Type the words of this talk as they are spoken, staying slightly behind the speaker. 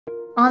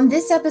On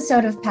this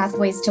episode of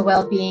Pathways to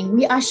Wellbeing,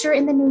 we usher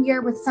in the new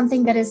year with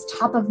something that is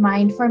top of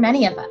mind for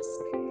many of us,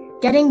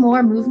 getting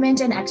more movement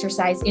and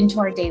exercise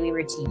into our daily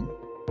routine.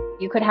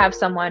 You could have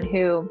someone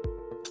who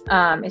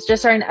is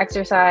just starting to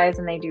exercise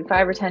and they do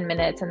 5 or 10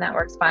 minutes and that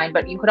works fine.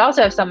 But you could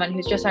also have someone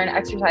who's just starting to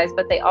exercise,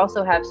 but they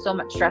also have so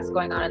much stress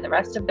going on in the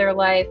rest of their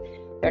life.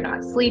 They're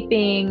not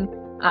sleeping,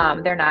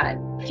 they're not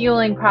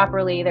fueling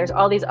properly. There's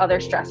all these other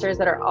stressors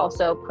that are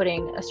also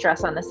putting a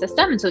stress on the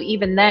system. And so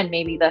even then,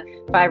 maybe the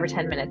 5 or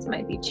 10 minutes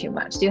might be too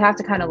much. So you have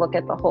to kind of look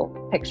at the whole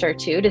picture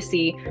too, to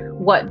see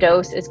what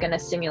dose is going to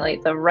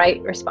stimulate the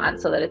right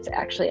response so that it's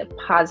actually a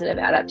positive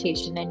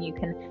adaptation and you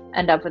can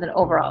end up with an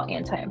overall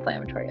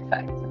anti-inflammatory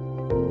effect.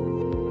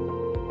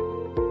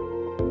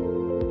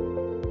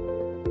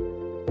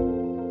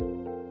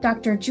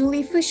 Dr.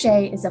 Julie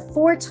Foucher is a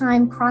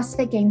 4-time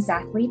CrossFit Games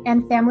athlete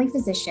and family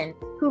physician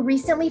who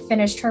recently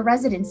finished her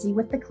residency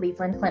with the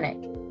Cleveland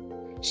Clinic.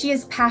 She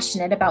is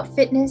passionate about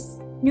fitness,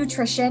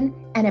 nutrition,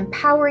 and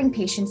empowering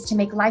patients to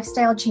make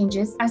lifestyle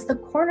changes as the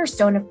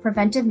cornerstone of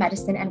preventive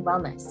medicine and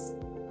wellness.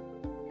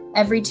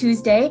 Every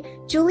Tuesday,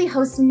 Julie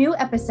hosts new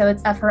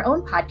episodes of her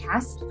own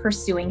podcast,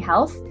 Pursuing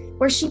Health,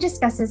 where she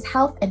discusses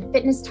health and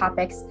fitness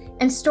topics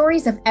and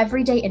stories of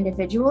everyday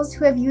individuals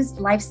who have used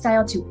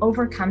lifestyle to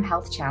overcome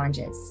health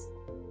challenges.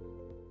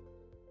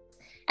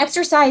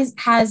 Exercise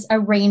has a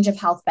range of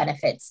health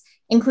benefits,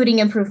 including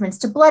improvements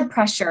to blood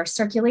pressure,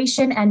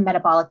 circulation, and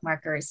metabolic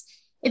markers.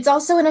 It's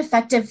also an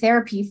effective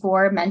therapy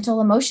for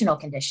mental emotional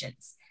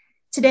conditions.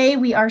 Today,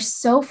 we are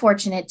so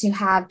fortunate to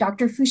have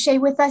Dr. Foucher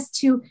with us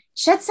to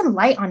shed some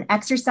light on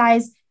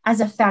exercise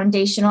as a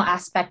foundational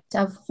aspect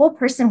of whole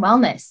person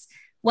wellness.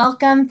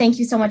 Welcome. Thank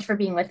you so much for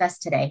being with us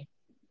today.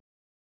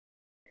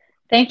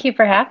 Thank you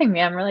for having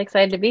me. I'm really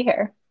excited to be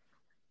here.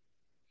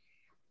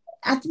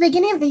 At the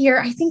beginning of the year,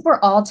 I think we're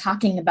all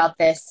talking about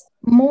this.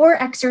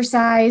 More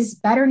exercise,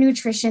 better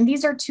nutrition.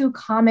 These are 2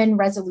 common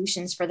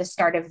resolutions for the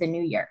start of the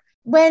new year.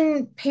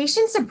 When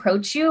patients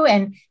approach you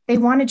and they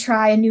want to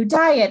try a new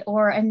diet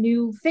or a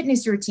new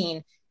fitness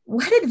routine,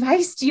 what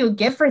advice do you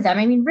give for them?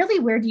 I mean, really,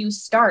 where do you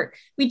start?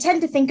 We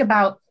tend to think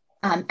about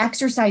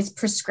exercise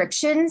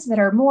prescriptions that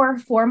are more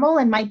formal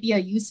and might be a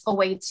useful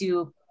way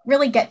to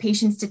really get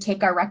patients to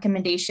take our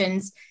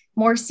recommendations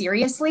more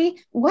seriously.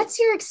 What's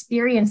your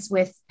experience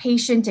with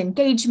patient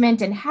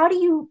engagement and how do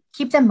you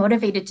keep them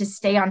motivated to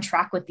stay on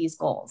track with these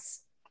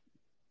goals?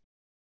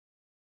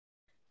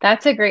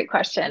 That's a great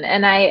question.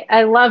 And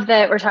I love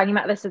that we're talking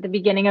about this at the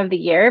beginning of the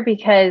year,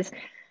 because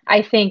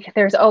I think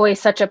there's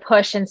always such a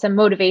push and some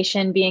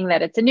motivation being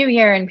that it's a new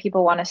year and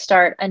people want to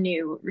start a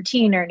new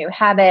routine or a new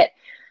habit.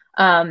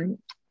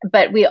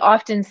 But we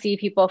often see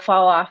people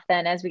fall off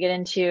then as we get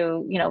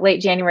into, late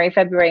January,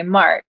 February,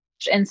 March.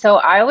 And so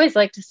I always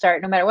like to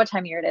start, no matter what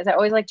time of year it is, I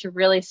always like to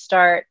really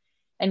start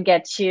and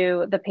get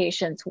to the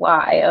patient's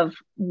why of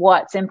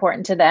what's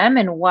important to them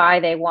and why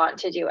they want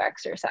to do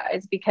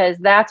exercise, because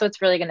that's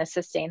what's really going to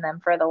sustain them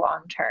for the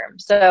long term.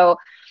 So,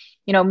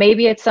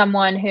 maybe it's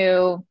someone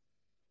who,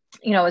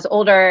 is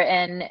older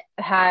and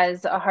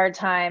has a hard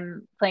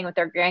time playing with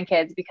their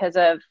grandkids because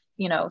of,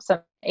 some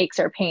aches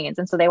or pains.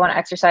 And so they want to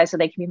exercise so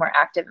they can be more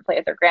active and play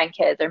with their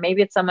grandkids. Or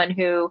maybe it's someone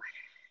who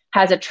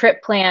has a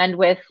trip planned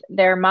with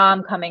their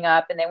mom coming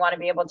up and they want to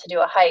be able to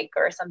do a hike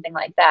or something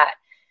like that.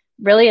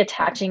 Really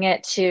attaching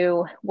it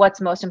to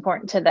what's most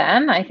important to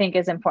them, I think,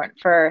 is important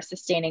for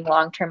sustaining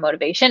long-term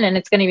motivation. And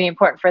it's going to be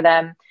important for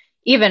them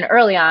even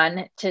early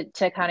on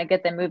to kind of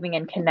get them moving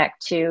and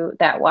connect to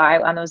that why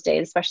on those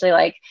days, especially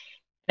like,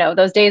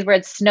 those days where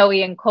it's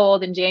snowy and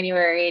cold in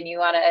January and you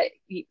want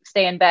to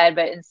stay in bed,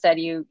 but instead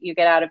you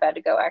get out of bed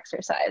to go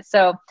exercise.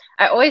 So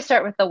I always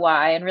start with the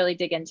why and really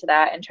dig into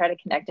that and try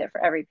to connect it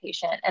for every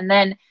patient. And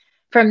then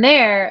from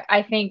there,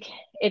 I think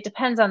it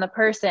depends on the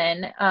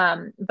person,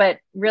 but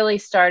really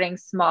starting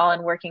small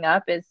and working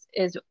up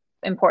is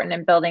important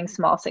in building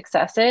small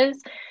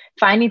successes,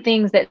 finding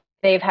things that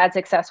they've had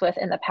success with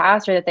in the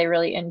past or that they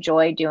really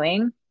enjoy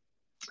doing.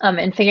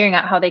 And figuring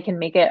out how they can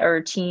make it a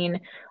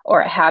routine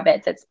or a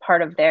habit that's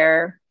part of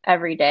their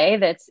everyday,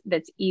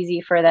 that's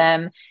easy for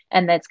them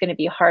and that's going to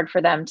be hard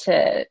for them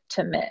to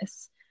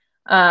miss.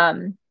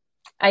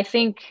 I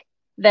think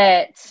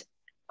that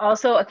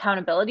also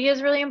accountability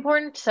is really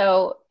important.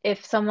 So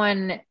if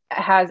someone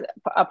has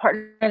a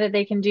partner that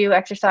they can do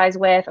exercise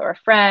with, or a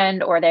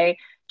friend, or they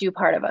do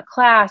part of a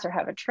class or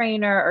have a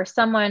trainer or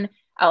someone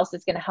else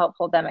that's going to help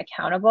hold them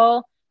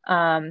accountable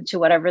to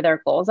whatever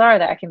their goals are,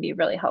 that can be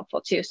really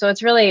helpful too. So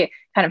it's really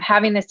kind of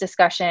having this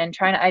discussion,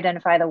 trying to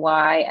identify the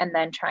why, and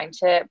then trying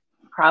to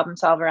problem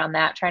solve around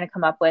that, trying to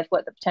come up with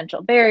what the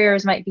potential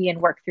barriers might be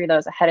and work through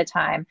those ahead of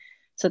time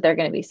so they're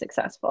going to be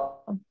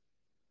successful.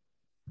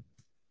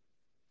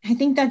 I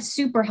think that's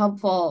super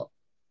helpful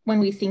when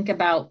we think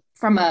about,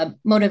 from a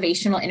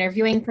motivational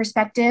interviewing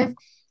perspective,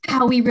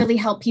 how we really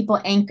help people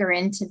anchor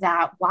into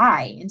that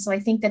why. And so I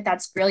think that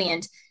that's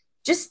brilliant.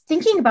 Just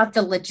thinking about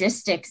the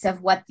logistics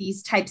of what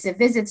these types of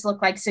visits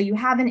look like. So you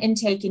have an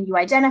intake and you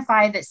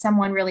identify that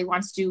someone really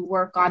wants to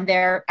work on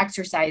their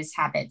exercise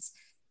habits.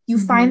 you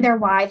find their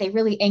why, they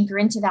really anchor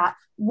into that.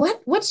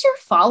 What's your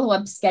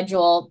follow-up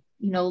schedule,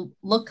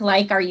 look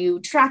like? Are you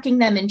tracking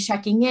them and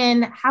checking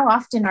in? How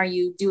often are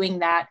you doing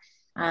that?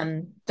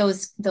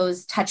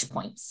 Those touch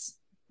points?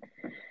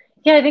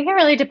 Yeah, I think it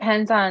really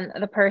depends on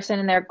the person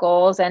and their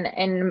goals. And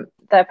in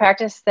the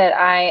practice that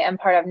I am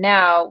part of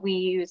now, we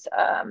use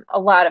a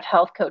lot of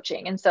health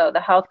coaching. And so the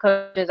health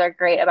coaches are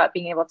great about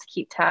being able to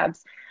keep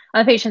tabs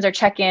on the patients or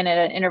check in at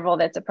an interval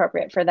that's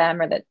appropriate for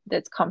them or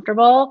that's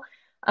comfortable.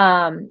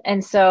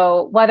 And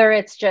so whether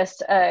it's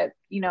just a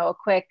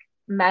quick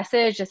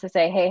message just to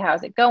say, hey,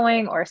 how's it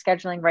going? Or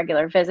scheduling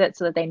regular visits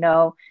so that they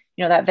know,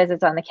 that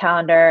visit's on the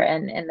calendar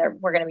and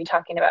we're going to be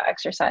talking about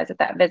exercise at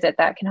that visit,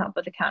 that can help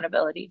with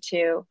accountability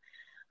too.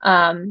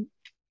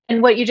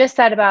 And what you just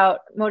said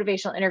about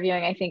motivational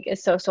interviewing, I think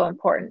is so, so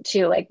important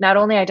too. Like not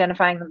only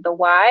identifying the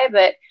why,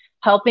 but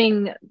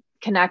helping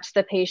connect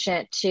the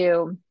patient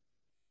to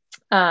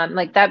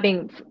like that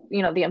being,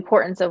 the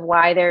importance of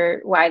why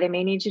they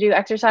may need to do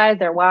exercise,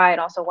 their why, and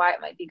also why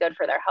it might be good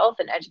for their health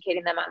and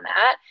educating them on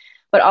that,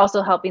 but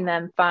also helping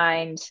them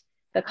find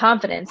the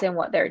confidence in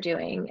what they're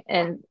doing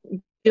and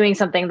doing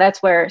something.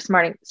 That's where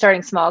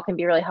starting small can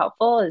be really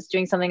helpful, is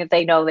doing something that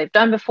they know they've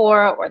done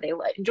before or they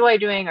enjoy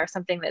doing, or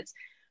something that's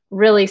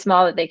really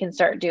small that they can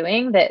start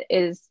doing that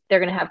is they're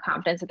going to have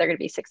confidence that they're going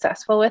to be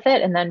successful with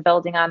it, and then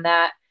building on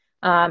that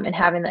and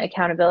having the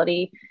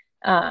accountability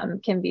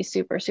can be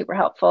super, super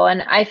helpful.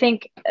 And I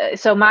think,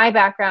 so my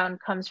background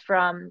comes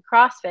from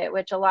CrossFit,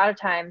 which a lot of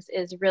times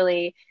is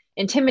really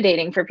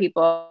intimidating for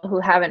people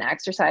who haven't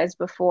exercised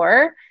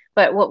before.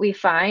 But what we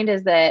find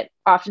is that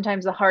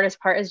oftentimes the hardest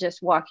part is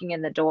just walking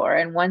in the door.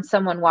 And once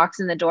someone walks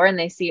in the door and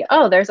they see,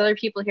 oh, there's other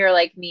people here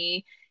like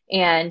me,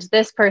 and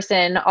this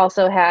person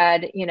also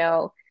had,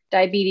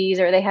 diabetes,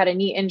 or they had a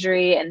knee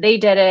injury and they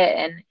did it,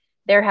 and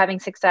they're having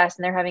success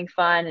and they're having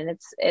fun, and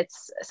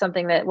it's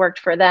something that worked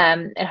for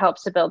them, it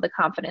helps to build the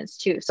confidence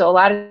too. So a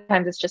lot of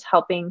times it's just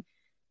helping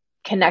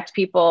connect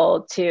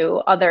people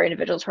to other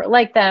individuals who are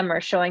like them, or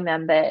showing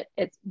them that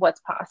it's what's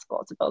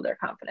possible to build their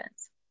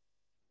confidence.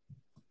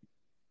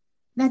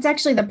 That's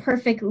actually the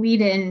perfect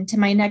lead in to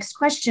my next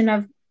question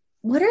of,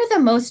 what are the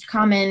most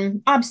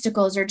common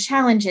obstacles or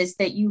challenges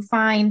that you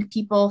find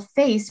people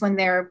face when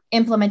they're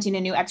implementing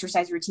a new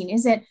exercise routine?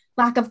 Is it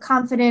lack of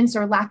confidence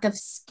or lack of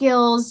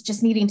skills,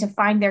 just needing to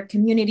find their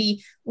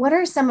community? What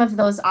are some of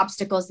those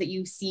obstacles that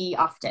you see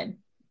often?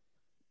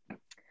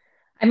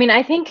 I mean,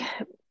 I think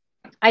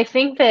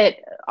that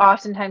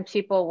oftentimes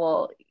people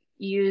will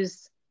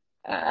use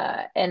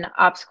an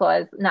obstacle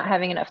as not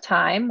having enough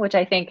time, which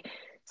I think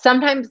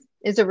sometimes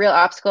is a real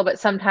obstacle, but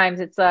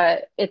sometimes it's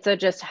a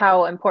just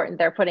how important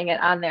they're putting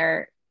it on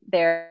their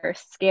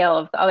scale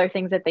of the other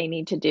things that they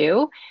need to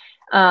do.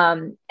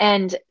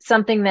 And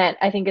something that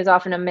I think is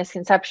often a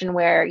misconception,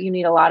 where you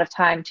need a lot of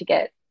time to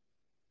get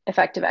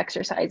effective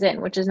exercise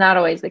in, which is not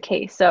always the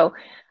case. So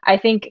I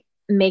think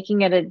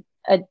making it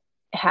a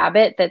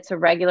habit that's a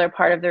regular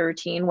part of the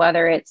routine,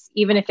 whether it's,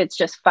 even if it's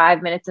just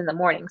 5 minutes in the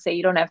morning, say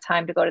you don't have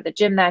time to go to the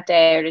gym that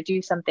day or to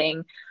do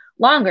something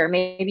longer,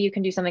 maybe you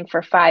can do something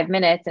for 5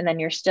 minutes and then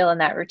you're still in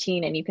that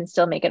routine and you can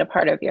still make it a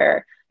part of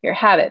your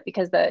habit,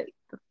 because the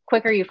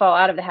quicker you fall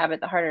out of the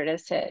habit, the harder it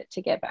is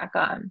to get back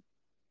on.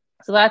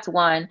 So that's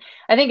one.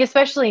 I think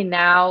especially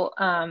now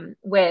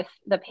with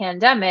the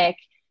pandemic,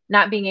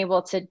 not being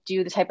able to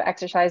do the type of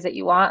exercise that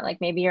you want,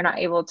 like maybe you're not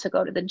able to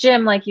go to the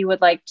gym like you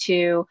would like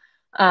to,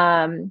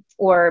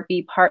 or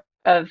be part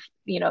of,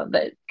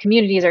 the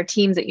communities or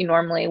teams that you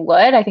normally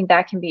would. I think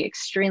that can be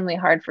extremely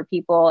hard for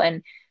people,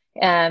 and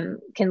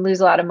can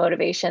lose a lot of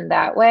motivation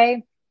that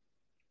way.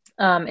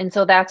 And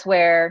so that's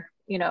where,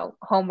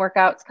 home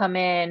workouts come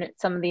in,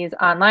 some of these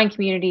online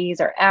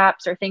communities or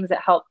apps or things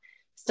that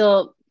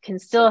can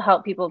still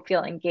help people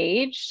feel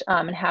engaged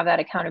and have that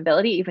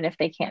accountability, even if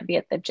they can't be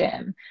at the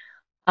gym.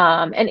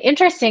 And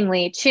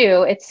interestingly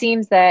too, it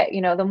seems that,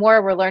 the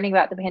more we're learning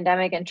about the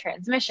pandemic and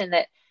transmission,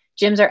 that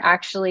gyms are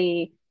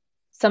actually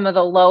some of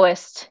the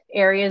lowest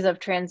areas of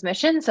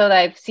transmission. So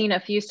I've seen a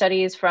few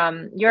studies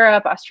from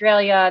Europe,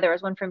 Australia. There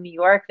was one from New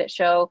York that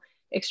show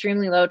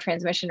extremely low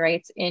transmission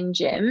rates in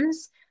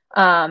gyms.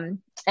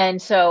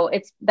 And so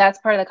that's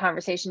part of the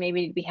conversation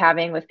maybe to be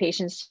having with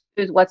patients,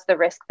 is what's the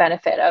risk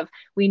benefit of,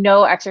 we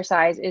know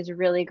exercise is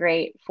really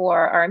great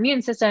for our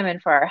immune system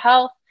and for our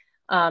health.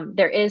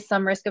 There is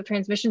some risk of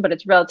transmission, but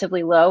it's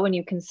relatively low when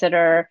you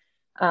consider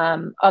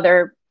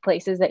other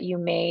places that you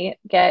may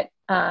get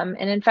an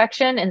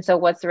infection. And so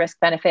what's the risk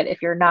benefit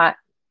if you're not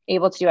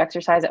able to do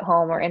exercise at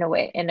home, or in a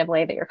way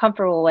that you're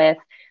comfortable with?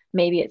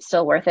 Maybe it's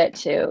still worth it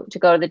to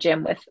go to the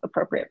gym with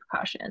appropriate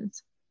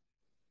precautions.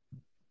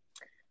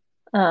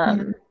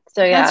 So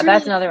yeah,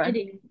 that's another one.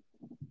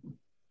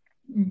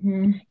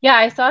 Mm-hmm. Yeah,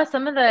 I saw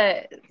some of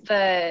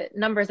the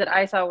numbers that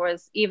I saw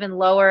was even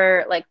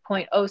lower, like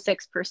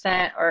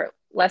 0.06% or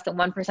less than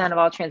 1% of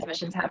all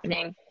transmissions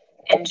happening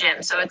in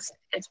gyms. So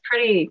it's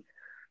pretty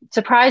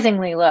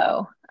surprisingly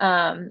low,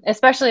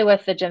 especially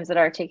with the gyms that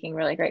are taking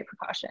really great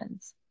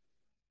precautions.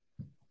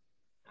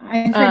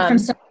 I've heard from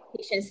some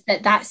patients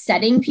that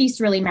setting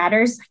piece really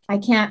matters. I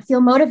can't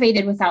feel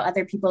motivated without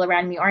other people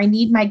around me, or I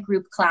need my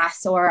group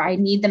class, or I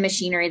need the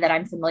machinery that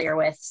I'm familiar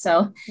with.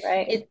 So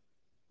Right.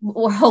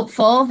 we're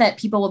hopeful that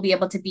people will be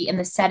able to be in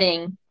the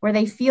setting where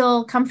they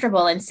feel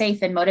comfortable and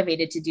safe and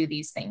motivated to do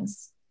these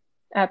things.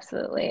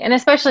 Absolutely. And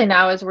especially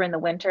now as we're in the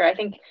winter, I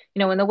think,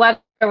 when the weather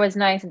was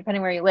nice and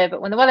depending where you live,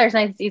 but when the weather is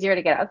nice, it's easier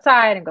to get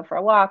outside and go for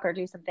a walk or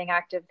do something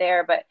active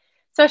there. But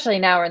especially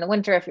now we're in the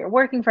winter, if you're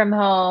working from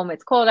home,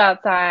 it's cold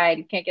outside,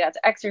 you can't get out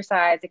to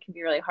exercise, it can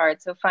be really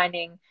hard. So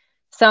finding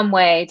some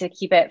way to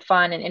keep it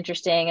fun and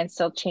interesting and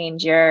still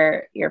change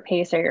your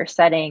pace or your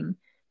setting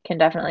can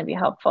definitely be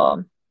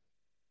helpful.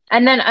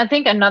 And then I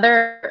think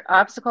another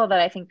obstacle that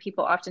I think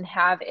people often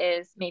have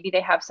is maybe they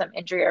have some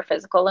injury or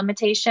physical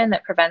limitation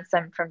that prevents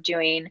them from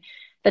doing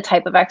the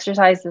type of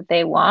exercise that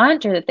they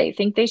want or that they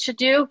think they should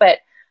do. But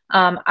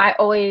I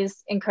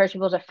always encourage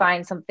people to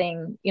find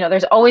something,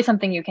 there's always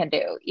something you can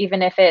do,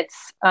 even if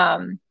it's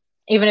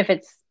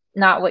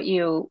not what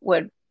you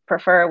would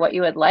prefer, what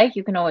you would like,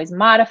 you can always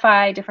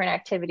modify different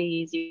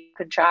activities. You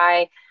could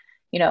try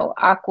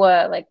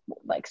aqua,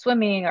 like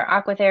swimming or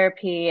aqua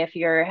therapy. If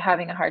you're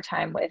having a hard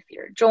time with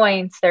your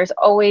joints, there's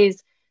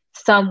always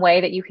some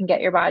way that you can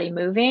get your body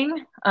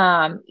moving,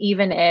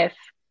 even if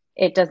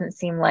it doesn't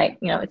seem like,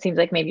 it seems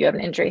like maybe you have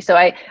an injury. So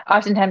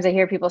oftentimes I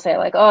hear people say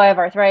like, oh, I have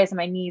arthritis in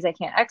my knees, I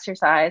can't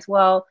exercise.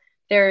 Well,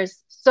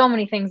 there's so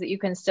many things that you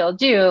can still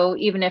do,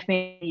 even if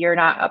maybe you're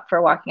not up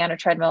for walking on a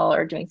treadmill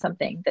or doing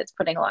something that's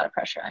putting a lot of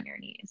pressure on your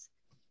knees.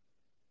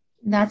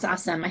 That's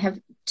awesome. I have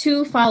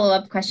two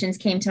follow-up questions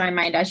came to my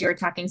mind as you were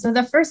talking. So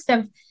the first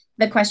of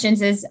the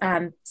questions is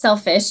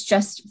selfish,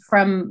 just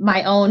from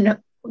my own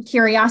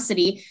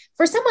curiosity.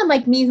 For someone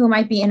like me who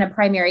might be in a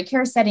primary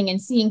care setting and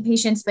seeing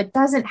patients, but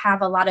doesn't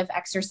have a lot of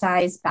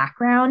exercise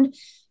background,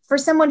 for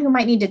someone who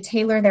might need to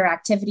tailor their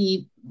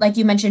activity, like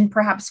you mentioned,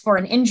 perhaps for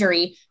an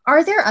injury,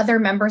 are there other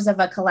members of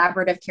a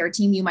collaborative care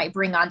team you might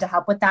bring on to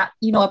help with that?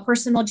 A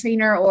personal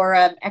trainer or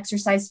an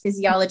exercise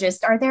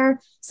physiologist? Are there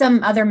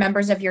some other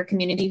members of your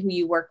community who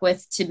you work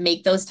with to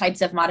make those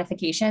types of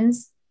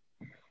modifications?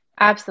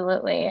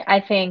 Absolutely. I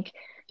think,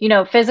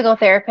 physical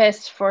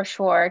therapists for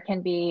sure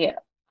can be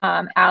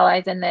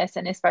allies in this,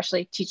 and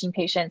especially teaching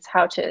patients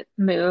how to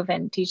move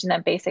and teaching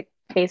them basic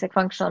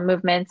functional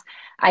movements.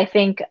 I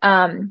think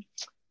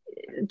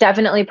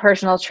definitely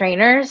personal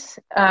trainers.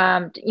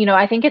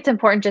 I think it's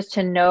important just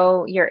to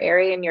know your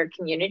area and your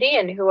community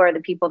and who are the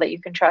people that you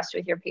can trust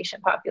with your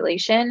patient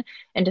population,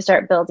 and to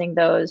start building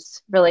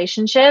those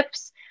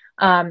relationships.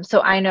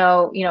 So I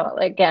know,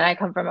 again, I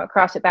come from a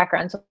CrossFit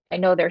background, so I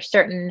know there's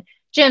certain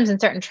gyms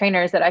and certain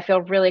trainers that I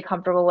feel really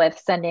comfortable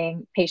with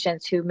sending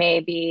patients who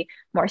may be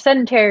more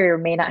sedentary or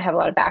may not have a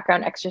lot of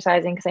background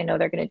exercising, because I know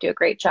they're going to do a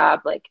great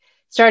job, like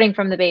starting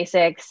from the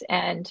basics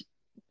and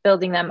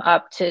building them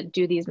up to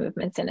do these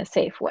movements in a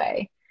safe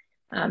way.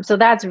 So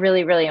that's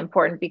really, really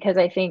important, because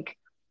I think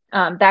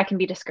that can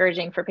be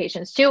discouraging for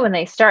patients too. When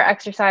they start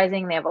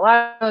exercising, they have a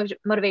lot of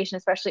motivation,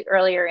 especially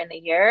earlier in the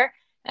year.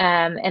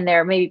 And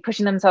they're maybe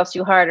pushing themselves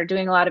too hard or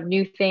doing a lot of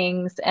new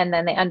things, and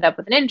then they end up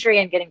with an injury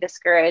and getting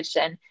discouraged.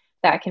 And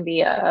that can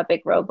be a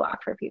big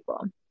roadblock for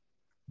people.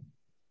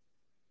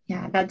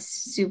 Yeah, that's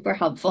super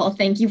helpful.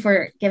 Thank you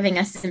for giving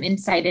us some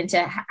insight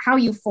into how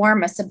you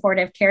form a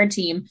supportive care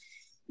team.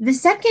 The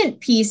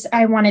second piece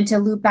I wanted to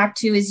loop back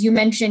to is you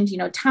mentioned,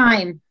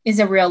 time is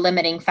a real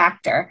limiting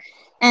factor.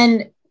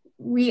 And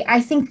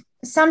I think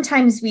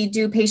sometimes we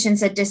do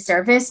patients a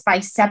disservice by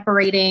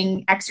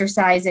separating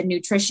exercise and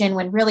nutrition,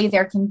 when really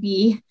there can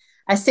be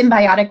a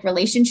symbiotic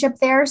relationship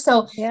there.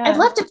 So Yeah. I'd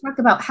love to talk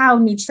about how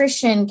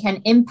nutrition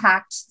can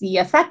impact the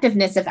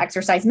effectiveness of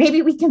exercise.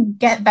 Maybe we can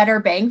get better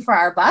bang for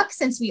our buck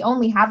since we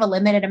only have a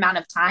limited amount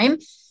of time.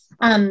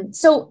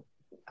 So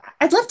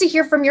I'd love to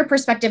hear from your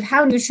perspective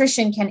how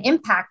nutrition can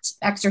impact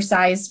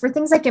exercise for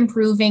things like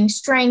improving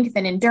strength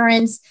and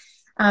endurance.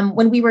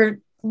 When we were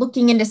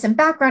looking into some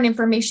background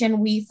information,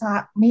 we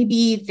thought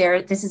maybe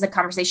this is a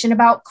conversation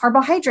about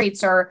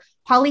carbohydrates or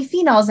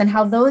polyphenols and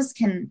how those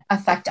can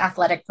affect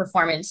athletic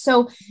performance.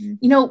 So,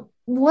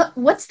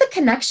 what's the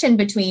connection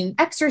between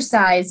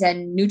exercise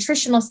and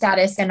nutritional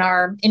status and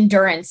our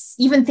endurance,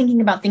 even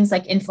thinking about things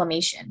like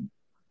inflammation?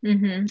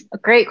 Mm-hmm. A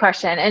great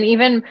question. And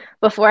even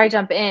before I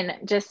jump in,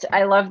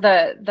 I love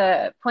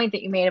the point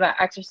that you made about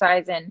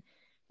exercise and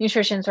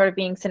nutrition sort of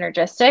being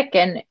synergistic,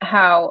 and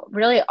how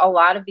really a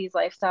lot of these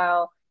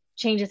lifestyle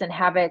changes and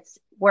habits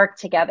work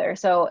together.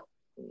 So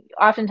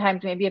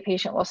oftentimes maybe a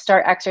patient will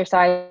start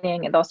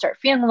exercising and they'll start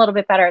feeling a little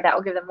bit better. That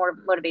will give them more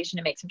motivation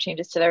to make some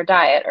changes to their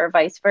diet, or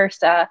vice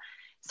versa.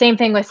 Same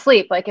thing with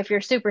sleep. Like if you're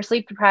super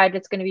sleep deprived,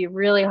 it's going to be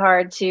really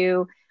hard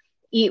to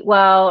eat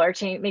well or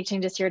make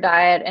changes to your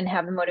diet and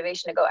have the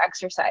motivation to go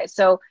exercise.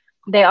 So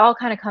they all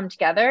kind of come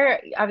together.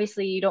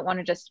 Obviously, you don't want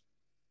to just,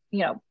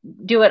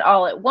 do it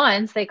all at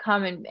once. They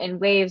come in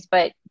waves,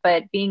 but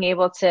being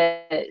able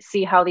to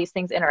see how these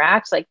things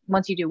interact, like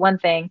once you do one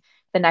thing,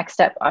 the next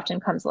step often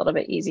comes a little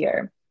bit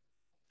easier.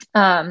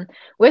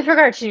 With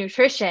regard to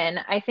nutrition,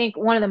 I think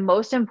one of the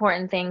most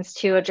important things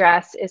to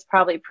address is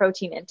probably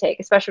protein intake,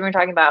 especially when we're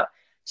talking about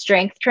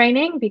strength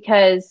training,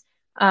 because,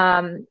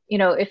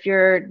 if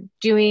you're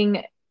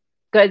doing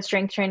good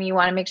strength training, you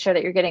want to make sure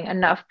that you're getting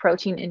enough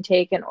protein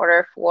intake in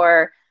order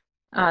for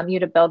you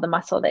to build the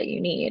muscle that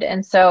you need.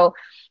 And so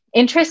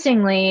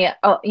interestingly,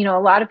 a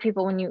lot of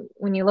people,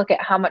 when you look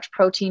at how much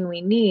protein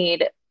we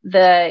need,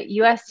 the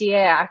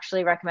USDA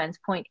actually recommends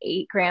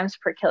 0.8 grams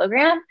per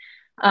kilogram,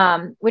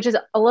 which is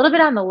a little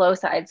bit on the low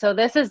side. So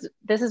this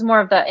is more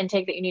of the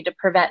intake that you need to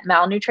prevent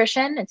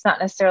malnutrition. It's not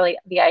necessarily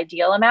the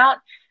ideal amount,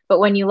 but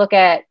when you look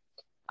at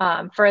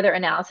further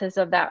analysis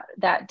of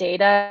that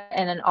data,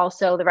 and then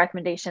also the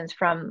recommendations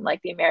from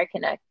like the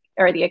American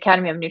or the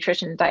Academy of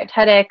Nutrition and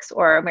Dietetics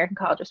or American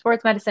College of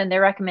Sports Medicine,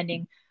 they're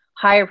recommending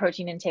higher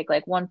protein intake,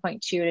 like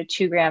 1.2 to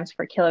 2 grams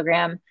per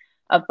kilogram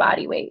of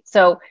body weight.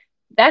 So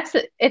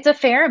it's a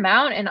fair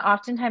amount. And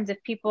oftentimes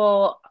if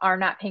people are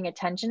not paying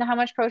attention to how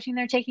much protein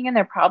they're taking in,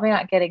 they're probably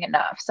not getting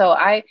enough. So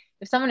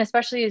if someone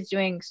especially is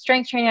doing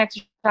strength training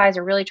exercise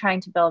or really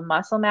trying to build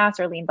muscle mass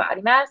or lean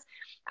body mass,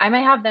 I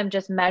might have them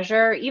just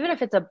measure, even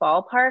if it's a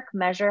ballpark,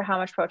 measure how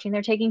much protein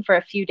they're taking for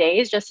a few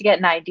days, just to get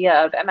an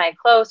idea of, am I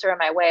close or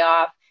am I way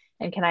off?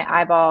 And can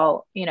I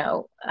eyeball,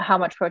 how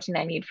much protein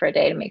I need for a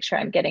day to make sure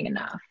I'm getting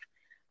enough?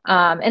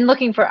 And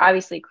looking for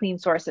obviously clean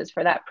sources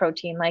for that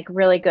protein, like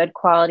really good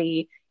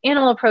quality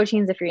animal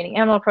proteins, if you're eating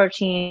animal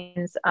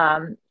proteins,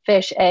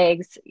 fish,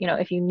 eggs,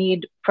 if you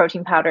need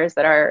protein powders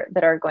that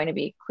are going to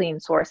be clean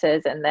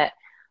sources and that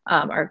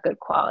are good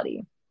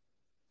quality.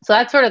 So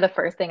that's sort of the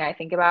first thing I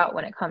think about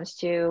when it comes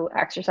to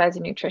exercise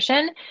and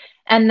nutrition.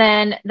 And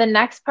then the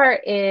next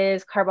part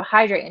is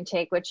carbohydrate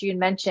intake, which you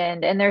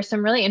mentioned. And there's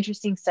some really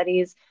interesting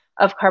studies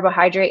of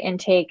carbohydrate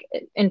intake,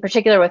 in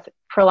particular with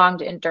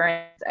prolonged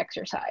endurance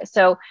exercise.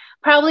 So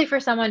probably for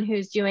someone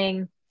who's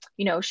doing,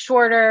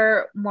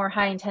 shorter, more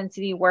high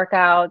intensity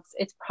workouts,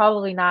 it's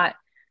probably not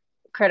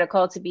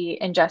critical to be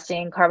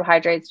ingesting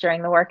carbohydrates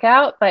during the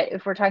workout. But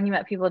if we're talking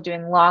about people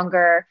doing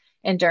longer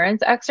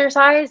endurance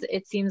exercise,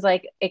 it seems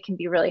like it can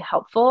be really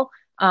helpful.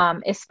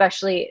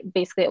 Especially,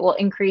 basically, it will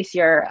increase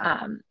your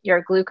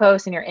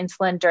glucose and your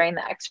insulin during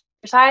the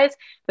exercise,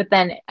 but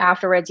then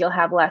afterwards you'll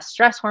have less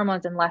stress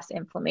hormones and less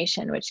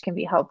inflammation, which can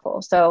be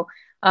helpful. So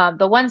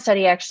the one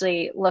study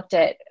actually looked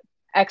at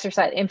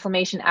exercise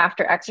inflammation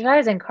after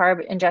exercise, and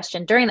carb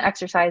ingestion during the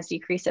exercise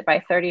decreased it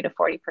by 30 to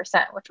 40%,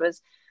 which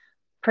was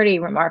pretty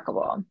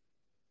remarkable.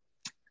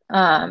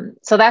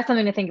 So that's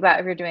something to think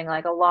about if you're doing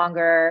like a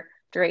longer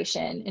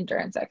duration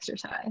endurance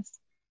exercise.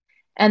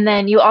 And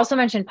then you also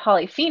mentioned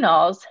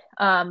polyphenols,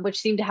 which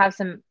seem to have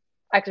some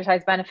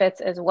exercise benefits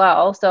as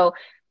well. So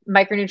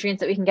micronutrients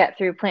that we can get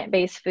through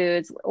plant-based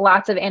foods,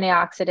 lots of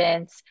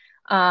antioxidants,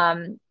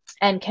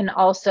 and can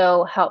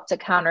also help to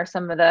counter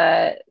some of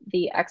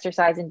the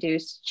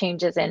exercise-induced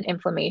changes in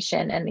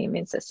inflammation and the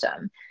immune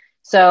system.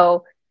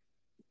 So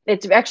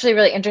it's actually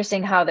really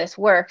interesting how this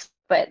works,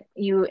 but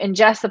you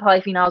ingest the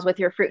polyphenols with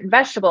your fruit and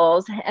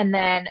vegetables, and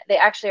then they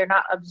actually are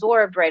not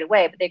absorbed right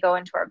away, but they go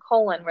into our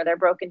colon where they're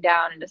broken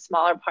down into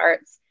smaller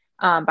parts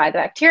by the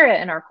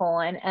bacteria in our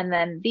colon. And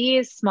then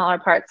these smaller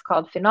parts,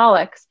 called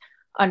phenolics,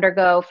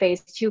 undergo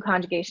phase 2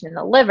 conjugation in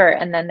the liver,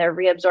 and then they're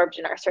reabsorbed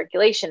in our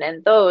circulation.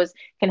 And those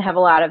can have a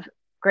lot of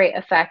great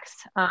effects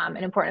and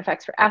important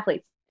effects for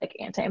athletes, like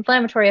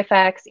anti-inflammatory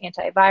effects,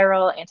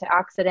 antiviral,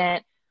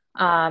 antioxidant,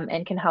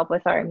 and can help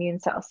with our immune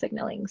cell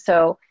signaling.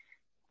 So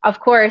of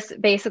course,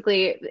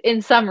 basically,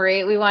 in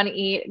summary, we want to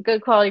eat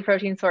good quality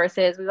protein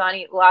sources. We want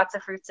to eat lots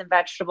of fruits and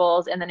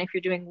vegetables. And then if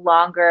you're doing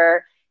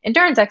longer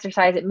endurance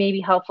exercise, it may be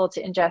helpful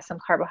to ingest some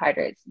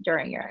carbohydrates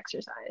during your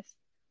exercise.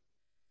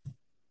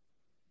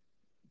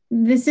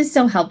 This is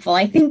so helpful.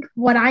 I think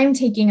what I'm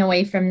taking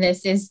away from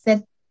this is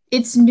that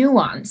it's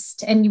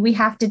nuanced, and we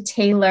have to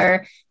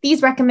tailor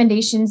these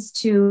recommendations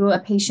to a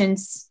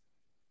patient's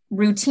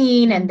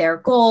routine and their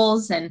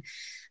goals.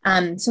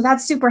 And so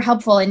that's super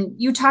helpful. And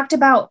you talked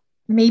about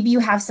maybe you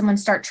have someone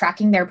start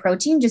tracking their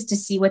protein just to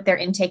see what their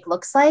intake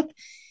looks like.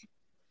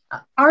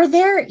 Are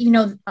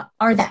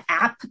the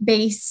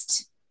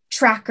app-based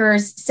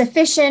trackers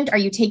sufficient? Are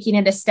you taking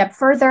it a step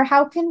further?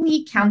 How can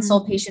we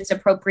counsel patients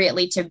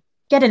appropriately to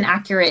get an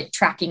accurate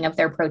tracking of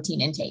their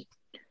protein intake?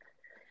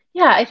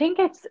 Yeah, I think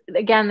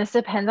this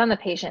depends on the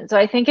patient. So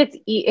I think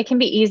it can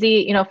be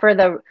easy, for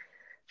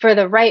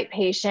the right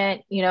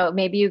patient,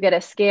 maybe you get a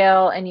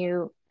scale and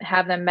you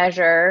have them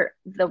measure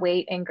the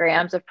weight in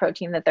grams of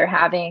protein that they're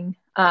having,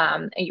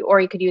 or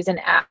you could use an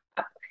app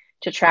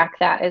to track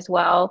that as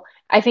well.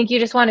 I think you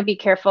just want to be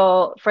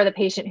careful for the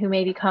patient who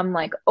may become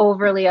like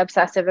overly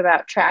obsessive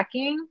about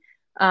tracking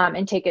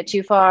and take it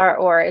too far,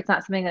 or it's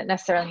not something that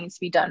necessarily needs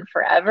to be done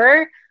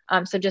forever.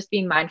 So just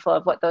being mindful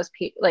of what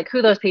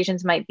who those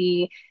patients might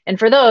be. And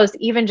for those,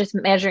 even just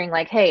measuring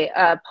like, hey,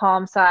 a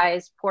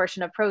palm-sized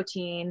portion of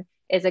protein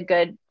is a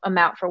good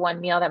amount for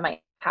one meal that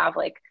might have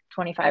like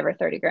 25 or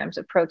 30 grams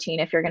of protein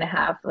if you're going to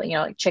have,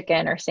 like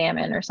chicken or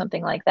salmon or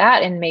something like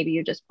that. And maybe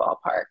you just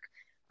ballpark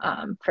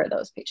for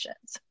those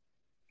patients,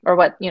 or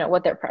what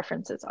their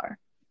preferences are.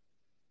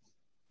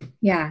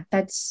 Yeah,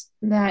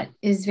 that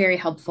is very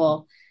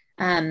helpful.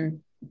 I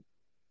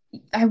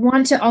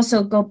want to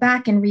also go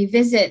back and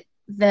revisit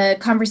the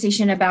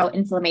conversation about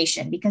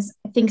inflammation, because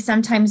I think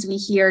sometimes we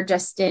hear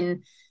just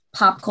in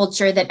pop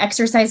culture that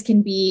exercise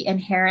can be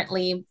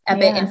inherently a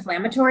bit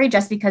inflammatory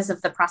just because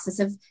of the process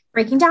of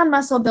breaking down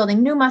muscle,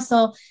 building new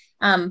muscle.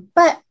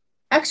 But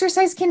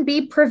exercise can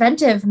be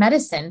preventive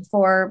medicine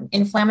for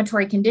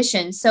inflammatory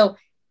conditions. So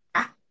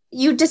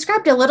you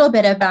described a little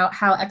bit about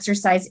how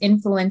exercise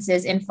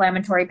influences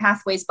inflammatory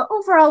pathways, but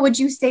overall, would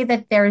you say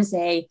that there's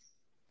a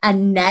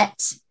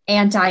net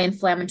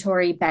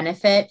anti-inflammatory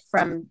benefit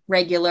from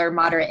regular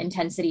moderate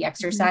intensity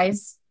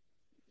exercise?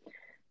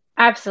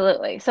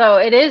 Absolutely. So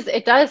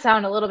it does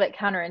sound a little bit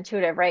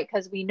counterintuitive, right?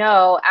 Because we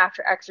know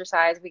after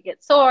exercise, we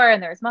get sore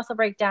and there's muscle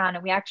breakdown,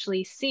 and we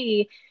actually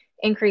see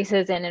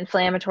increases in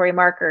inflammatory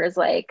markers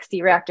like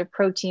C-reactive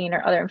protein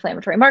or other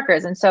inflammatory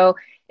markers. And so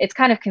it's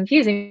kind of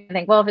confusing to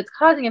think, well, if it's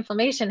causing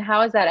inflammation,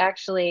 how is that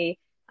actually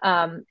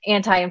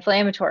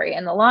anti-inflammatory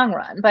in the long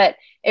run? But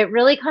it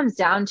really comes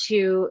down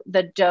to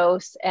the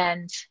dose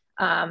and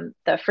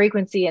the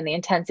frequency and the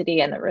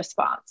intensity and the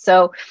response.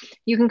 So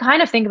you can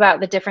kind of think about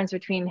the difference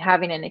between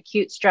having an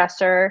acute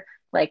stressor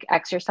like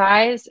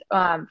exercise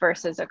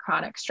versus a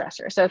chronic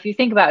stressor. So if you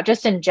think about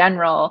just in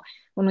general,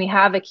 when we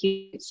have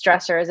acute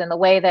stressors and the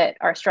way that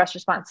our stress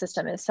response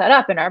system is set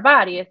up in our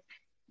body,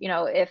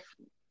 if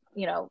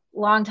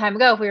long time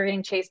ago, if we were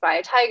getting chased by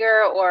a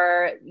tiger,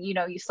 or,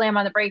 you slam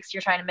on the brakes,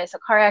 you're trying to miss a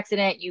car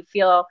accident, you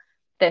feel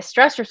this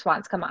stress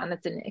response come on.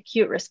 That's an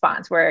acute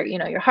response where,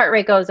 your heart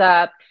rate goes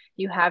up,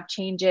 you have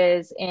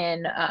changes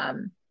in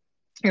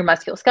your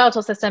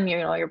musculoskeletal system,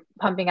 you're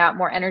pumping out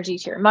more energy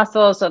to your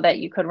muscles so that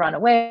you could run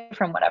away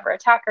from whatever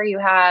attacker you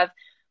have.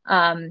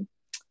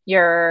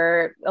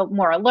 You're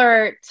more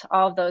alert,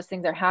 all of those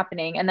things are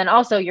happening. And then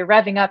also you're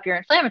revving up your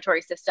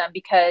inflammatory system,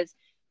 because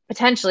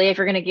potentially if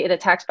you're going to get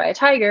attacked by a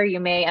tiger, you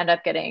may end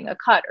up getting a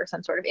cut or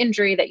some sort of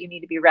injury that you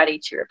need to be ready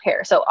to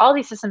repair. So all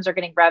these systems are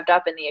getting revved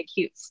up in the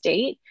acute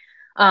state.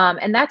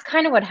 And that's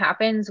kind of what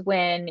happens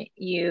when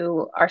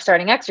you are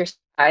starting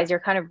exercise. You're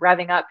kind of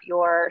revving up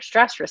your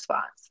stress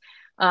response.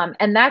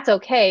 And that's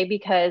okay,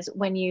 because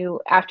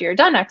after you're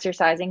done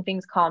exercising,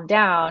 things calm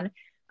down.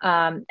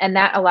 And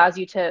that allows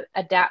you to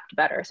adapt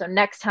better. So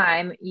next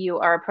time you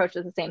are approached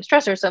with the same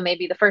stressor, so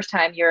maybe the first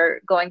time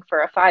you're going for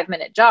a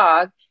 5-minute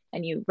jog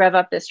and you rev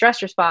up the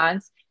stress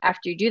response,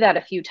 after you do that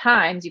a few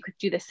times, you could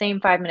do the same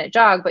 5-minute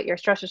jog, but your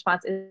stress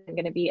response isn't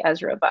going to be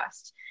as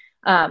robust,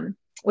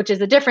 which is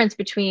the difference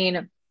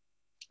between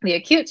the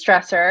acute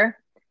stressor,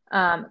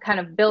 kind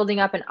of building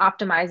up and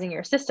optimizing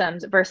your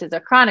systems, versus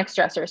a chronic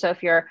stressor. So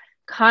if you're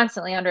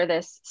constantly under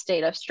this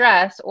state of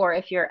stress, or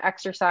if you're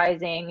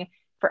exercising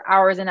for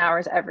hours and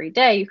hours every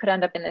day, you could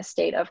end up in this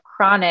state of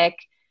chronic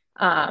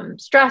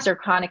stress or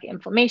chronic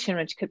inflammation,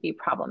 which could be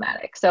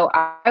problematic. So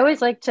I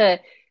always like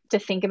to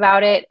think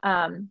about it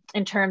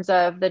in terms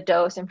of the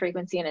dose and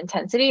frequency and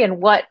intensity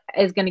and what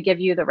is going to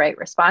give you the right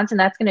response. And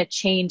that's going to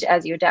change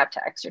as you adapt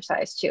to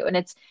exercise too. And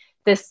it's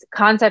this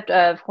concept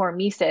of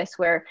hormesis,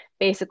 where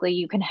basically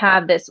you can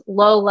have this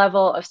low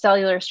level of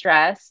cellular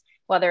stress,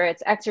 whether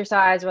it's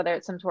exercise, whether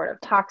it's some sort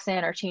of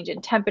toxin or change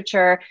in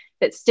temperature,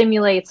 that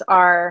stimulates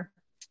our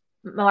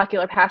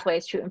molecular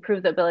pathways to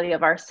improve the ability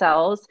of our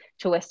cells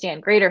to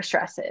withstand greater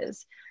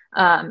stresses.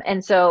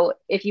 And so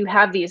if you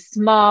have these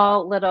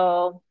small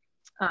little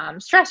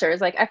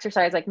stressors like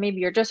exercise, like maybe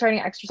you're just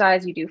starting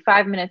exercise, you do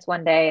 5 minutes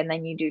one day, and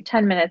then you do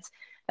 10 minutes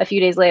a few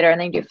days later, and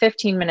then you do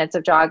 15 minutes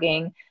of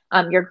jogging,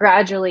 you're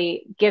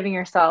gradually giving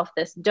yourself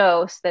this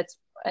dose that's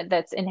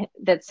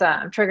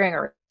triggering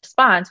a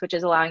response, which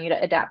is allowing you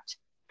to adapt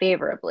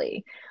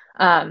favorably.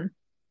 And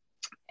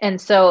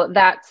so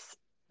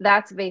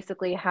that's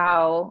basically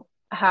how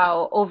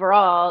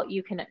overall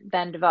you can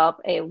then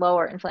develop a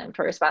lower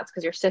inflammatory response,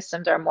 because your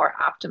systems are more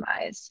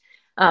optimized.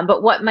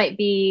 But what might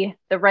be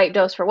the right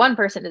dose for one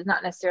person is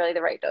not necessarily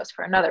the right dose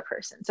for another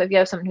person. So if you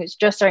have someone who's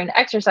just starting to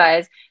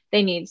exercise,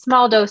 they need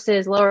small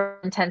doses, lower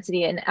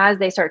intensity. And as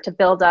they start to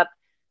build up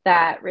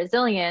that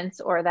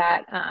resilience or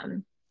that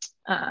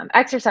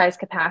exercise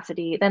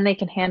capacity, then they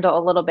can handle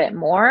a little bit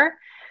more,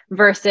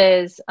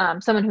 versus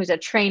someone who's a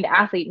trained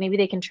athlete. Maybe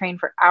they can train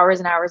for hours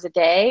and hours a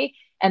day,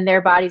 and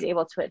their body's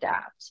able to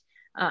adapt.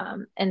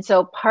 And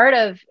so part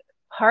of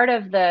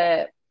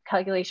the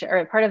calculation,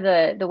 or part of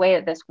the way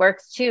that this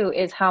works too,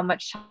 is how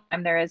much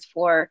time there is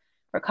for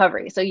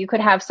recovery. So you could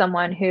have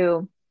someone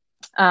who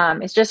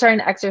is just starting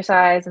to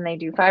exercise and they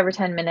do 5 or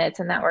 10 minutes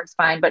and that works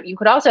fine. But you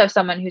could also have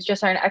someone who's just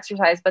starting to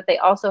exercise, but they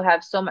also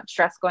have so much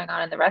stress going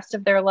on in the rest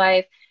of their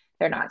life.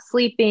 They're not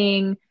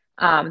sleeping.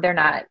 They're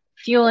not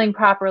fueling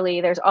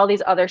properly. There's all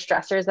these other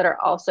stressors that are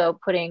also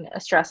putting a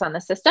stress on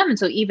the system. And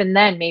so even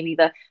then, maybe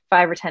the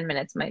 5 or 10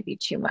 minutes might be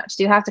too much.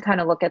 So you have to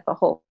kind of look at the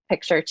whole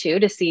picture too,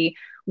 to see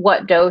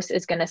what dose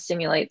is going to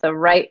stimulate the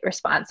right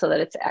response so that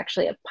it's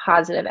actually a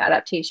positive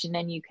adaptation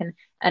and you can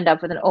end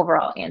up with an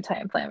overall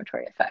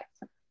anti-inflammatory effect.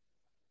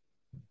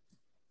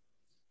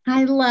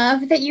 I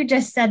love that you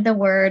just said the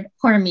word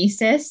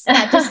hormesis.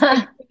 That just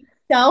makes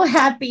so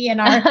happy, and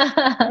our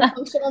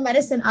functional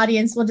medicine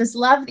audience will just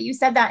love that you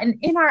said that. And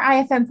in our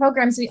IFM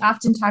programs, we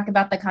often talk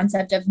about the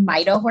concept of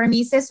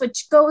mitohormesis,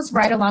 which goes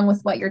right along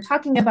with what you're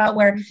talking about,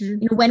 where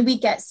when we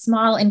get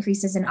small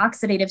increases in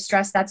oxidative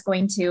stress, that's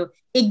going to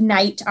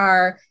ignite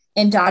our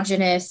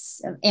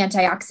endogenous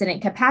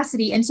antioxidant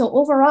capacity. And so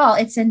overall,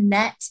 it's a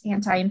net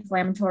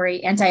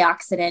anti-inflammatory,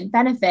 antioxidant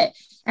benefit.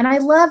 And I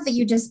love that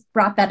you just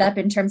brought that up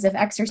in terms of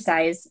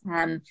exercise.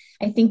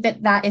 I think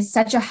that is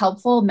such a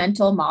helpful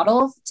mental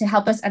model to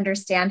help us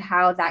understand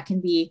how that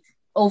can be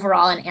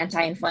overall an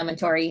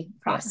anti-inflammatory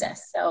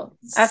process. So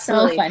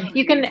absolutely. So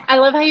fun. I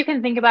love how you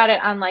can think about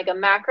it on like a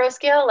macro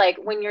scale. Like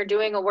when you're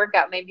doing a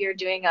workout, maybe you're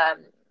doing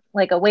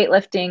like a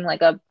weightlifting,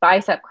 like a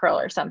bicep curl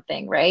or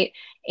something, right?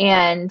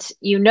 And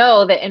you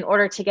know that in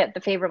order to get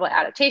the favorable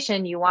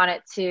adaptation, you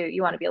want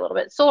to be a little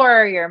bit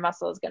sore, your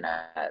muscle is going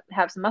to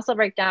have some muscle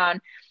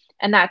breakdown,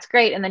 and that's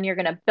great. And then you're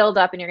going to build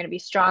up and you're going to be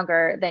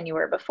stronger than you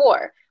were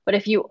before. But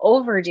if you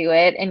overdo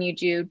it and you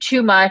do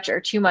too much or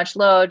too much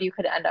load, you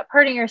could end up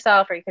hurting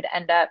yourself, or you could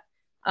end up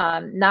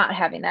not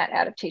having that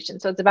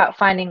adaptation. So it's about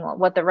finding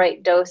what the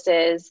right dose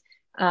is,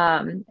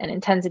 and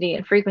intensity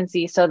and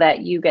frequency, so that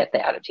you get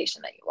the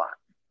adaptation that you want.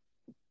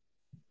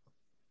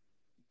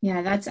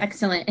 Yeah, that's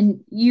excellent.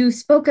 And you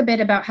spoke a bit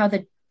about how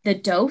the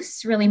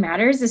dose really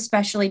matters,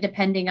 especially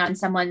depending on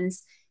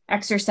someone's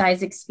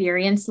exercise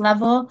experience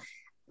level.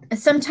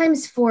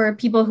 Sometimes for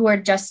people who are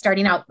just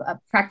starting out,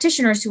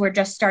 practitioners who are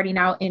just starting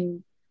out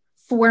in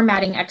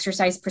formatting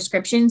exercise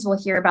prescriptions, will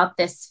hear about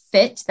this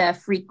FIT, the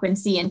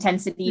frequency,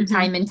 intensity,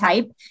 time, and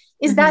type.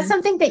 Is that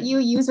something that you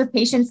use with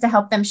patients to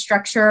help them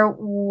structure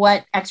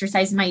what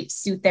exercise might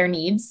suit their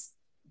needs?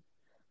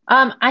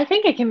 I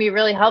think it can be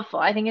really helpful.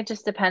 I think it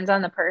just depends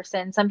on the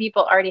person. Some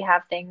people already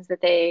have things that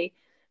they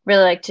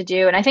really like to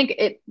do. And I think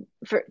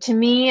to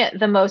me,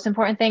 the most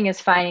important thing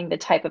is finding the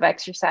type of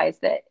exercise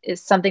that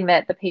is something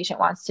that the patient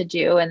wants to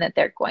do and that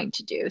they're going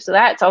to do. So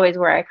that's always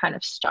where I kind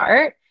of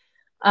start.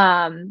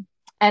 And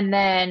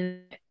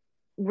then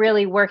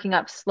really working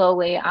up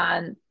slowly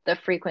on the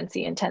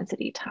frequency,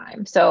 intensity,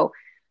 time. So,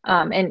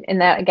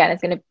 and that again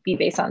is going to be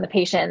based on the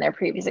patient and their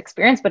previous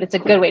experience, but it's a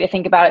good way to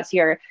think about it.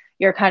 So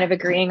you're kind of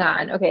agreeing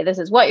on, okay, this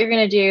is what you're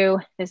going to do.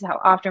 This is how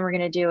often we're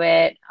going to do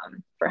it,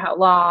 for how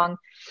long.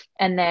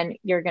 And then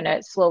you're going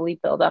to slowly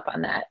build up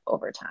on that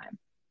over time.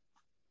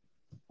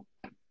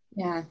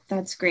 Yeah,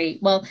 that's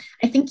great. Well,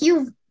 I think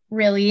you've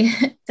really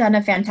done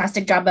a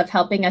fantastic job of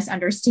helping us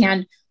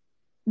understand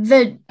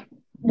the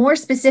more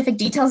specific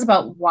details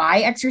about why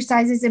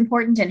exercise is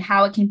important and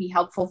how it can be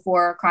helpful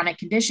for chronic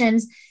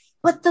conditions.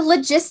 But the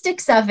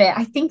logistics of it,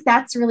 I think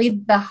that's really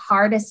the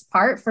hardest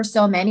part for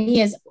so many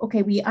is,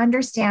 okay, we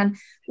understand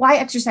why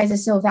exercise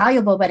is so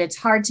valuable, but it's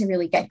hard to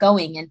really get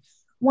going. And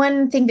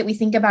one thing that we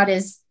think about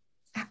is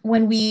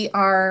when we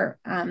are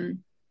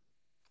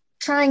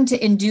trying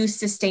to induce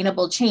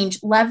sustainable change,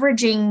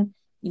 leveraging,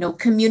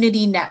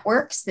 community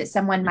networks that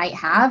someone might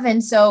have.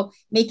 And so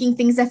making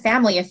things a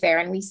family affair.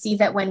 And we see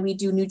that when we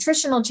do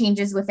nutritional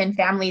changes within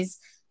families,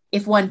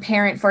 if one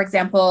parent, for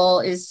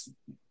example, is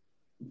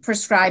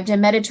prescribed a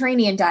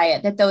Mediterranean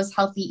diet, that those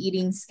healthy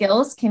eating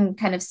skills can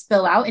kind of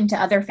spill out into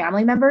other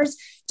family members.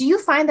 Do you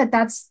find that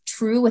that's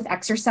true with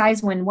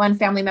exercise? When one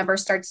family member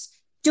starts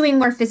doing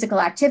more physical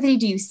activity,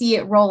 do you see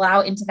it roll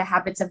out into the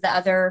habits of the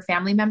other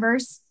family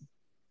members?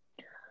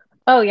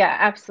 Oh yeah,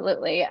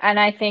 absolutely. And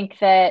I think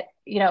that,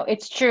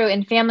 it's true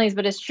in families,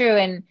 but it's true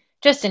in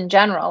just in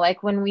general.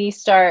 Like when we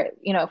start,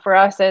 for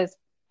us as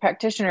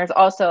practitioners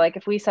also, like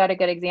if we set a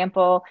good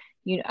example,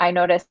 I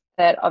noticed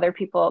that other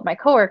people, my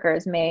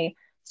coworkers, may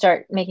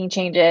start making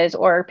changes,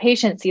 or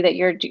patients see that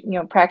you're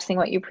practicing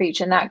what you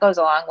preach, and that goes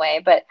a long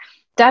way. But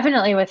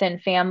definitely within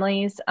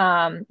families,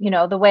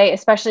 the way,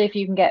 especially if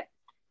you can get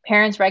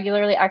parents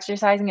regularly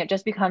exercising, it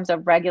just becomes a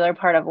regular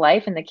part of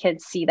life, and the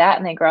kids see that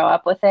and they grow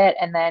up with it,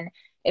 and then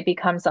it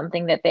becomes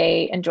something that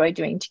they enjoy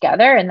doing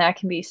together, and that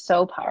can be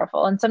so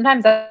powerful. And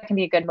sometimes that can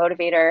be a good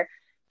motivator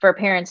for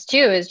parents too,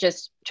 is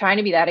just trying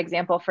to be that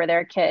example for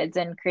their kids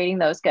and creating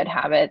those good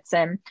habits.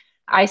 And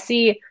I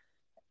see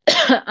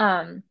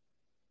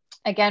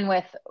again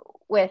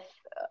with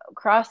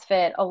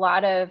CrossFit, a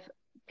lot of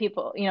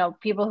people,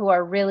 people who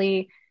are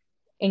really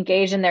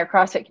engaged in their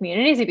CrossFit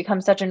communities, it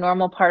becomes such a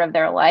normal part of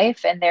their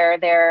life, and they're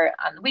there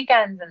on the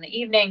weekends and the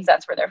evenings.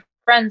 That's where their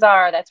friends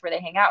are. That's where they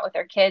hang out with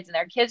their kids, and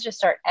their kids just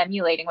start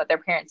emulating what their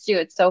parents do.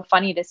 It's so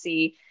funny to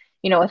see,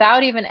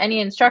 without even any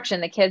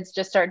instruction, the kids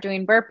just start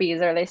doing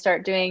burpees, or they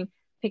start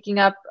picking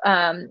up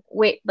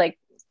weight, like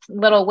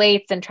little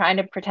weights, and trying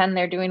to pretend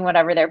they're doing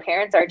whatever their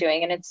parents are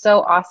doing. And it's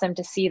so awesome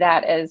to see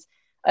that as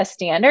a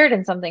standard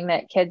and something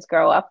that kids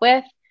grow up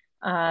with,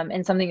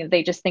 and something that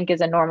they just think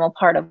is a normal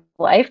part of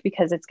life,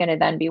 because it's going to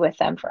then be with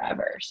them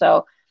forever.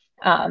 So,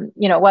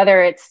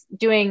 whether it's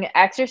doing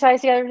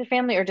exercise together with the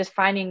family, or just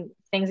finding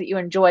things that you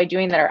enjoy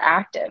doing that are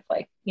active,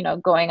 like,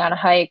 going on a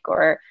hike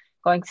or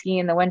going skiing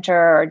in the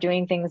winter, or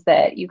doing things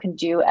that you can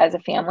do as a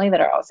family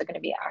that are also going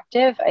to be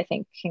active, I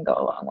think can go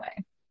a long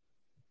way.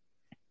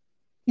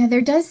 Yeah,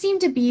 there does seem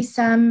to be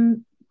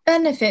some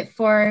benefit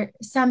for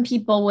some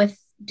people with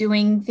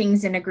doing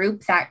things in a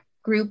group, that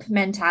group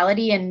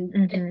mentality,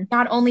 and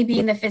not only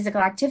being the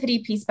physical activity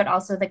piece, but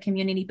also the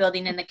community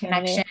building and the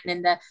connection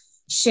and the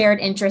shared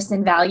interests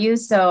and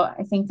values. So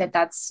I think that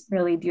that's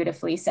really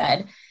beautifully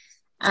said.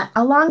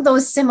 Along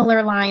those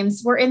similar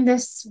lines, we're in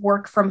this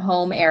work from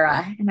home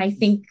era. And I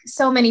think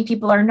so many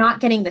people are not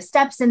getting the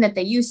steps in that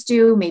they used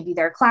to. Maybe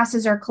their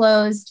classes are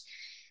closed.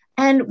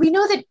 And we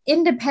know that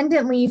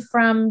independently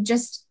from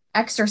just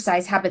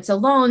exercise habits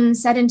alone,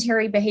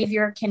 sedentary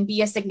behavior can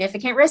be a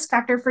significant risk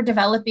factor for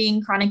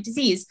developing chronic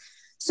disease.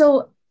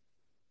 So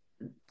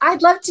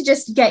I'd love to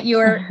just get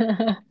your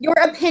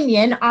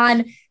opinion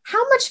on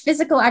how much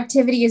physical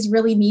activity is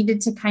really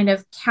needed to kind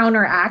of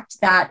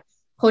counteract that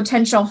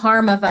potential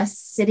harm of us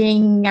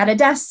sitting at a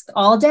desk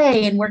all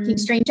day and working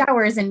strange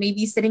hours and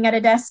maybe sitting at a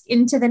desk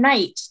into the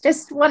night.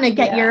 Just want to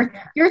get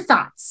your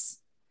thoughts.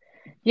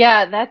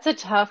 Yeah, that's a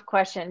tough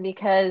question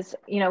because,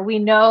 we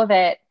know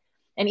that,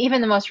 and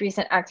even the most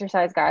recent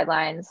exercise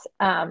guidelines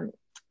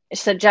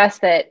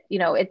suggest that,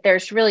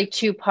 there's really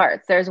two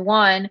parts. There's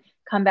one,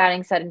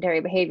 combating sedentary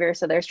behavior.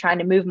 So there's trying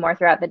to move more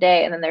throughout the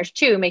day. And then there's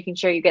two, making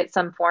sure you get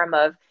some form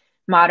of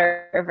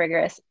moderate or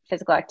vigorous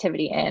physical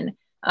activity in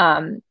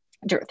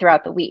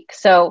throughout the week.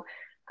 So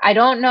I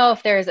don't know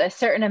if there's a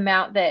certain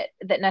amount that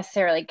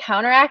necessarily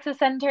counteracts the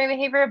sedentary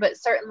behavior, but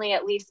certainly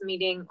at least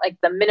meeting like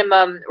the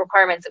minimum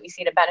requirements that we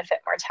see to benefit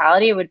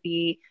mortality would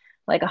be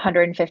like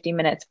 150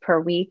 minutes per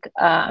week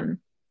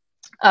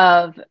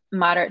of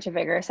moderate to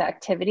vigorous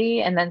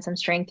activity, and then some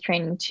strength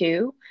training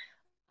too.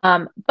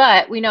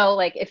 But we know,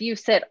 like, if you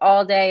sit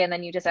all day and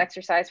then you just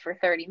exercise for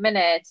 30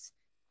 minutes,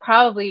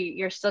 probably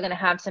you're still going to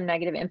have some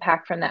negative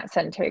impact from that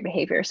sedentary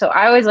behavior. So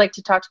I always like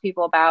to talk to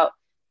people about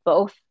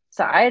both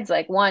sides.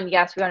 Like, one,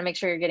 yes, we want to make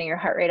sure you're getting your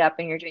heart rate up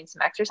and you're doing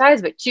some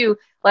exercise, but two,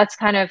 let's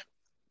kind of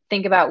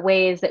think about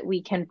ways that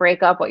we can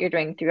break up what you're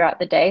doing throughout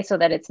the day so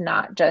that it's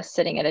not just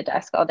sitting at a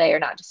desk all day or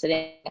not just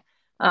sitting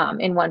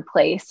in one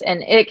place.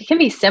 And it can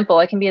be simple.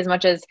 It can be as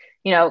much as,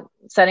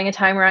 setting a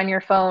timer on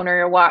your phone or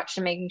your watch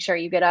and making sure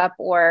you get up,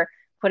 or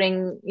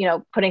putting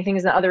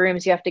things in other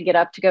rooms you have to get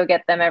up to go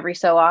get them every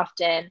so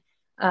often.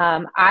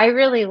 I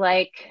really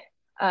like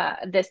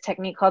this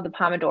technique called the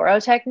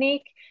Pomodoro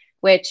technique,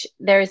 which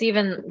there's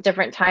even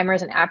different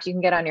timers and apps you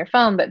can get on your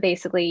phone, but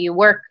basically you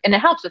work, and it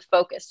helps with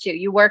focus too.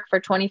 You work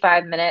for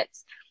 25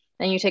 minutes,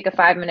 then you take a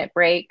 5-minute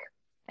break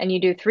and you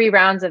do 3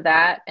 rounds of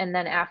that. And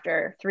then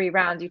after 3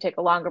 rounds, you take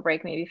a longer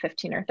break, maybe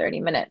 15 or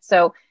 30 minutes.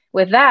 So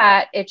with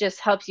that, it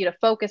just helps you to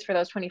focus for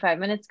those 25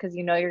 minutes because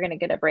you're going to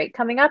get a break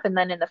coming up. And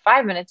then in the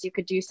 5 minutes, you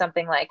could do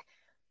something like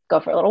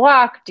go for a little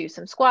walk, do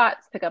some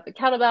squats, pick up a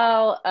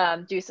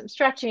kettlebell, do some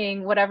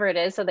stretching, whatever it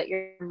is, so that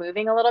you're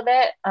moving a little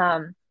bit.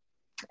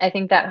 I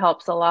think that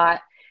helps a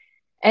lot.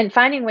 And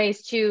finding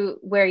ways to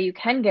where you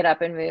can get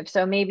up and move.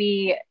 So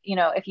maybe,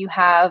 if you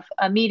have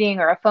a meeting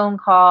or a phone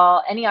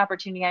call, any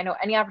opportunity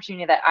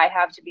that I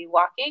have to be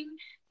walking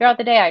throughout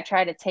the day, I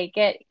try to take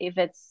it. If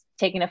it's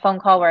taking a phone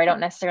call where I don't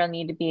necessarily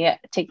need to be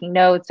taking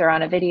notes or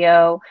on a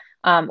video,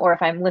 or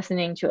if I'm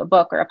listening to a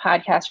book or a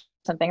podcast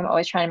or something, I'm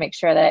always trying to make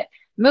sure that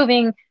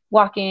moving,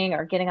 walking,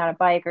 or getting on a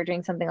bike or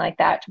doing something like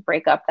that to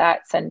break up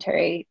that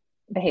sedentary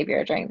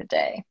behavior during the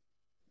day.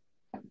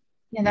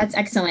 Yeah, that's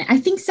excellent. I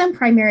think some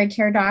primary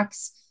care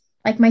docs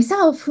like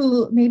myself,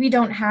 who maybe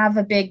don't have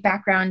a big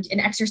background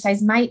in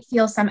exercise, might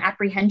feel some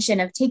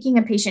apprehension of taking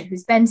a patient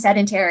who's been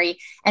sedentary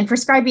and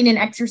prescribing an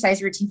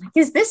exercise routine. Like,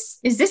 is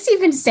this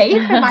even safe?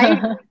 Am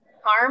I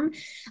harm?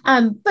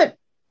 But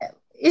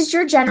is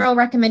your general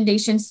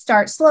recommendation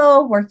start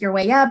slow, work your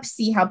way up,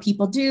 see how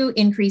people do,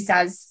 increase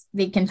as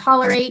they can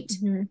tolerate?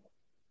 Mm-hmm.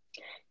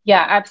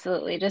 Yeah,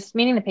 absolutely. Just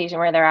meeting the patient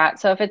where they're at.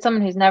 So if it's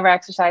someone who's never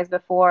exercised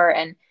before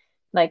and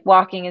like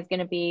walking is going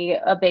to be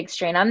a big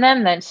strain on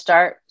them, then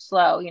start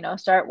slow,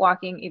 start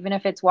walking, even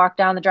if it's walk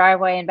down the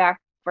driveway and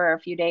back for a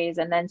few days,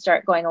 and then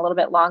start going a little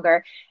bit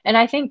longer. And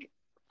I think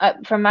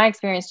from my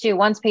experience too,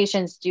 once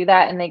patients do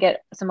that and they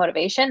get some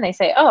motivation, they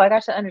say, oh, I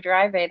got to the end of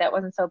driveway. That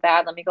wasn't so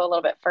bad. Let me go a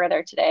little bit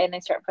further today. And they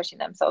start pushing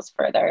themselves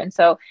further. And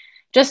so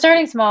just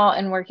starting small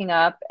and working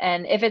up.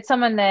 And if it's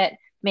someone that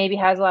maybe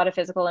has a lot of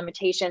physical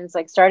limitations,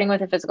 like starting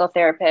with a physical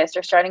therapist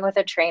or starting with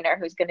a trainer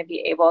who's going to be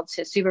able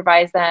to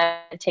supervise them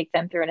and take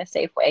them through in a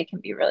safe way, can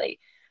be really,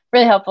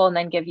 really helpful, and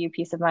then give you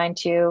peace of mind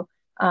too,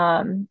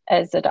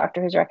 as the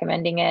doctor who's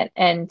recommending it.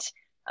 And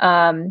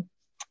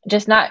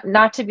just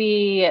not to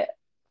be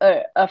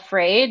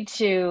afraid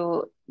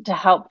to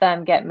help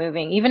them get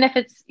moving, even if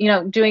it's,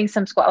 doing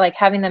some squat, like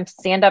having them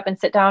stand up and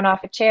sit down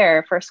off a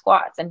chair for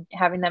squats and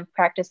having them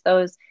practice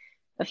those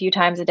a few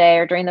times a day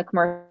or during the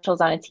commercials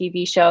on a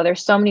TV show.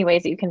 There's so many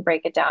ways that you can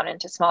break it down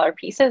into smaller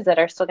pieces that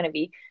are still going to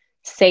be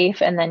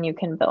safe, and then you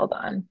can build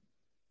on.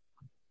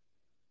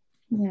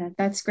 Yeah,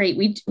 that's great.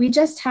 We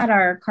just had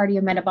our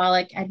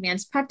cardiometabolic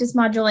advanced practice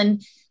module,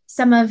 and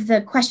some of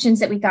the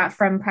questions that we got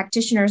from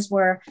practitioners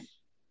were,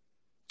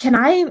 can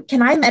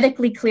I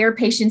medically clear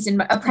patients in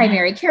a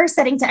primary care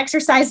setting to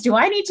exercise? Do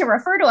I need to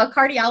refer to a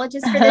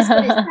cardiologist for this?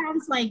 But it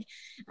sounds like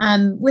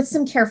with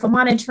some careful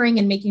monitoring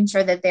and making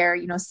sure that they're,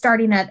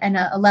 starting at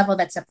a level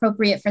that's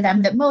appropriate for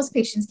them, that most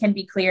patients can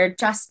be cleared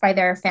just by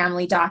their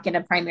family doc in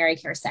a primary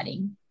care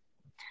setting.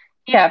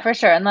 Yeah, for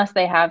sure. Unless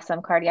they have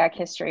some cardiac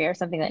history or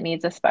something that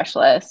needs a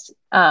specialist,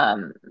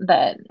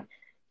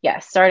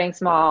 starting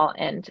small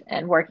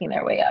and working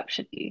their way up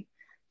should be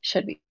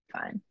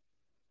fine.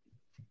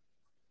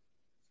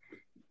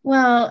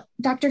 Well,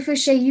 Dr.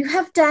 Foucher, you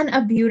have done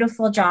a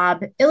beautiful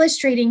job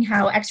illustrating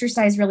how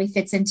exercise really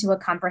fits into a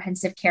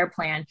comprehensive care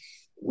plan.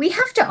 We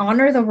have to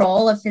honor the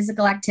role of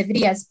physical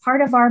activity as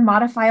part of our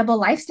modifiable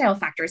lifestyle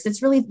factors.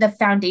 It's really the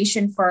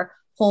foundation for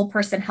whole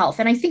person health.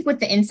 And I think with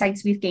the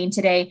insights we've gained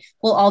today,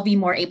 we'll all be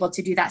more able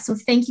to do that. So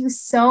thank you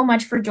so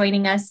much for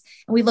joining us.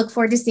 And we look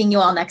forward to seeing you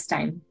all next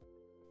time.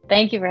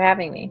 Thank you for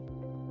having me.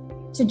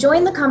 To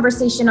join the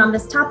conversation on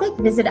this topic,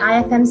 visit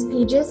IFM's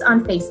pages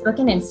on Facebook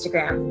and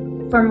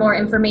Instagram. For more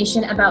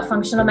information about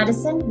functional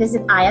medicine,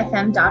 visit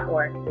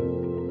ifm.org.